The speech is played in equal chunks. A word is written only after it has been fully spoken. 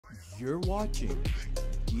You're watching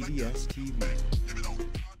DDS TV.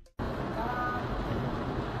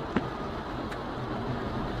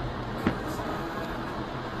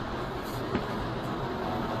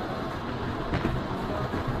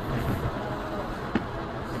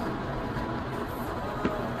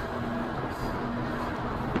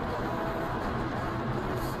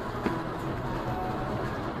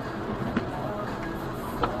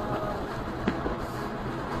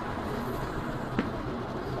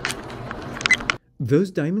 Those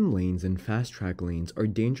diamond lanes and fast track lanes are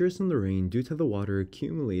dangerous in the rain due to the water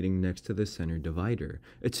accumulating next to the center divider.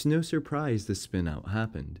 It's no surprise the spin out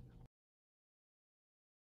happened.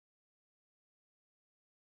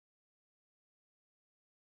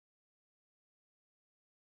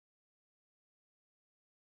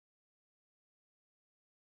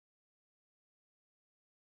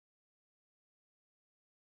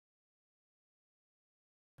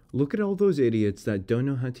 Look at all those idiots that don't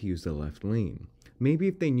know how to use the left lane. Maybe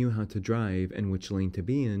if they knew how to drive and which lane to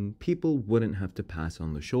be in, people wouldn't have to pass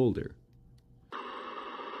on the shoulder.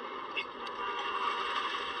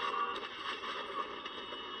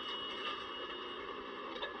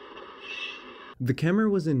 The camera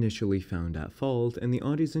was initially found at fault and the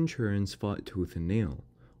Audi's insurance fought tooth and nail.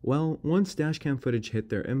 Well, once dashcam footage hit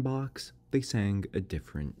their inbox, they sang a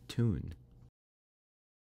different tune.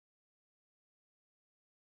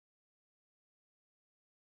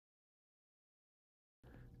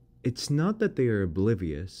 It's not that they are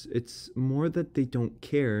oblivious, it's more that they don't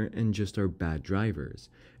care and just are bad drivers.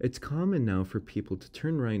 It's common now for people to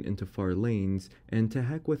turn right into far lanes and to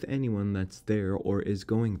heck with anyone that's there or is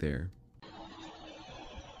going there.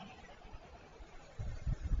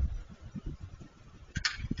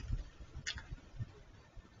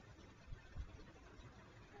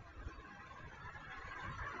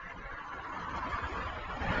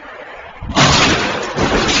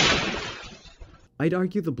 I'd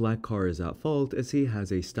argue the black car is at fault as he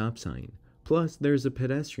has a stop sign. Plus, there's a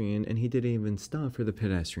pedestrian and he didn't even stop for the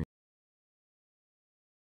pedestrian.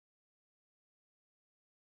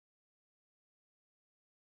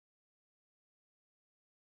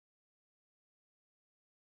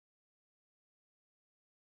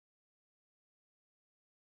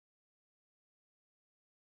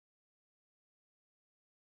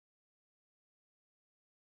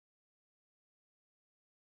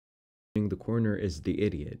 The corner is the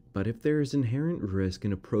idiot, but if there is inherent risk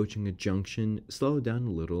in approaching a junction, slow down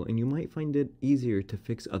a little and you might find it easier to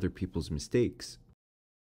fix other people's mistakes.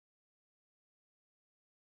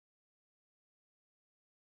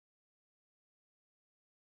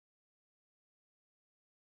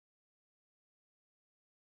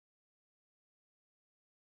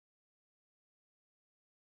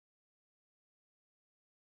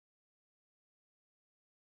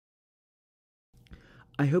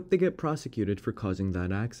 I hope they get prosecuted for causing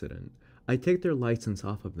that accident. I take their license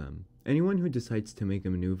off of them. Anyone who decides to make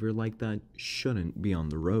a maneuver like that shouldn't be on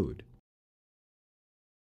the road.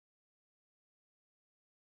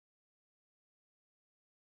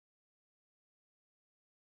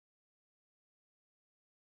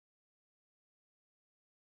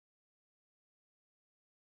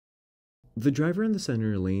 The driver in the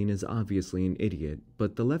center lane is obviously an idiot,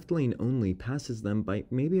 but the left lane only passes them by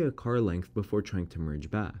maybe a car length before trying to merge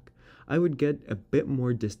back. I would get a bit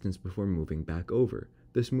more distance before moving back over.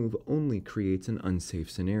 This move only creates an unsafe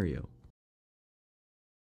scenario.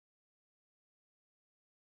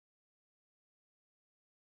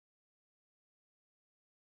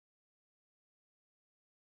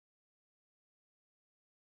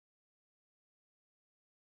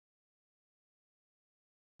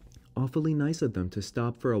 Awfully nice of them to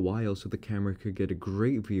stop for a while so the camera could get a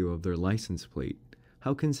great view of their license plate.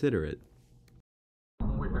 How considerate.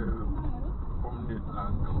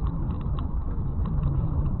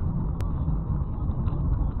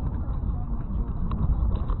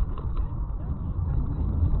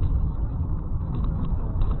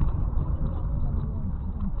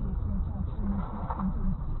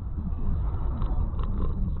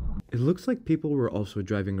 It looks like people were also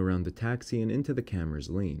driving around the taxi and into the camera's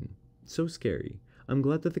lane. So scary. I'm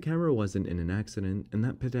glad that the camera wasn't in an accident and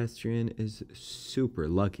that pedestrian is super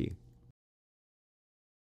lucky.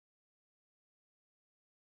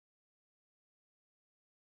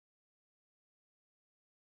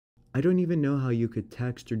 I don't even know how you could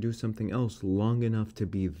text or do something else long enough to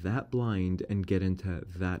be that blind and get into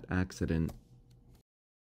that accident.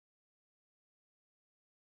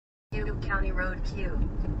 County Road Q.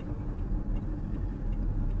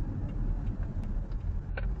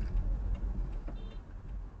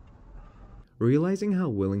 Realizing how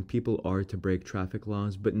willing people are to break traffic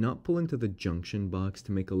laws but not pull into the junction box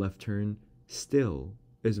to make a left turn still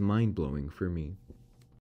is mind-blowing for me.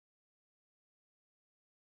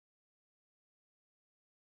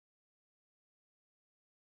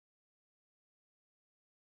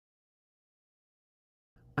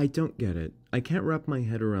 I don't get it. I can't wrap my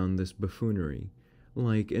head around this buffoonery.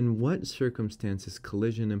 Like, in what circumstances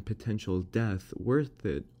collision and potential death worth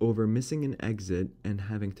it over missing an exit and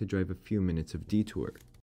having to drive a few minutes of detour?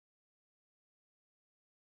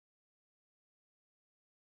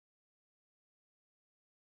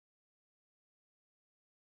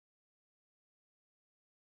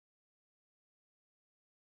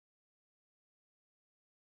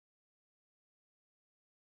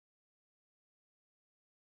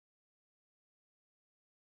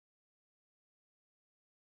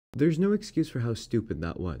 There's no excuse for how stupid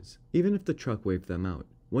that was, even if the truck waved them out.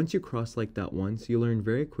 Once you cross like that once, you learn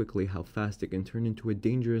very quickly how fast it can turn into a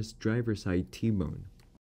dangerous driver-side T-bone.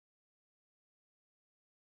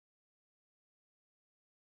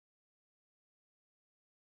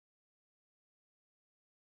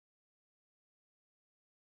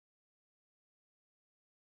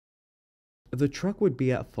 The truck would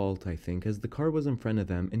be at fault, I think, as the car was in front of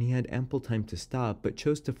them and he had ample time to stop, but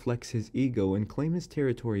chose to flex his ego and claim his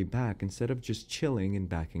territory back instead of just chilling and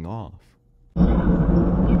backing off.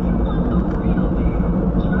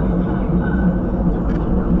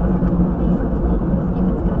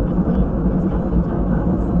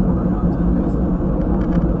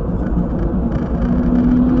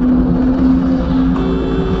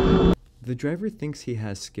 The driver thinks he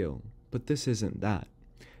has skill, but this isn't that.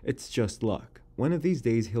 It's just luck. One of these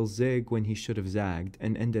days he'll zig when he should have zagged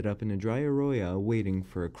and ended up in a dry arroyo waiting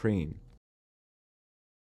for a crane.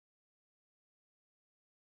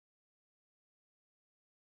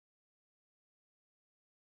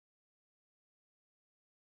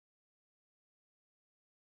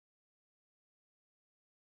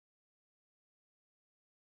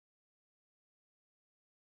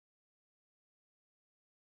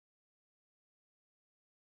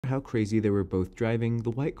 How crazy they were both driving,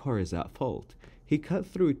 the white car is at fault. He cut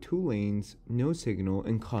through two lanes, no signal,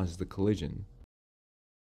 and caused the collision.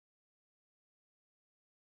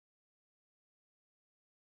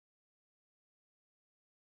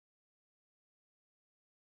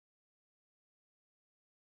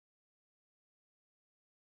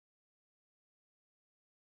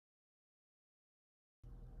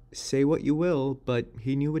 Say what you will, but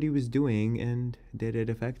he knew what he was doing and did it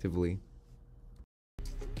effectively.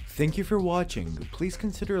 Thank you for watching. Please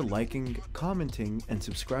consider liking, commenting, and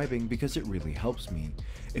subscribing because it really helps me.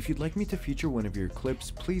 If you'd like me to feature one of your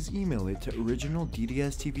clips, please email it to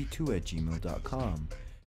originalddsTV2@gmail.com.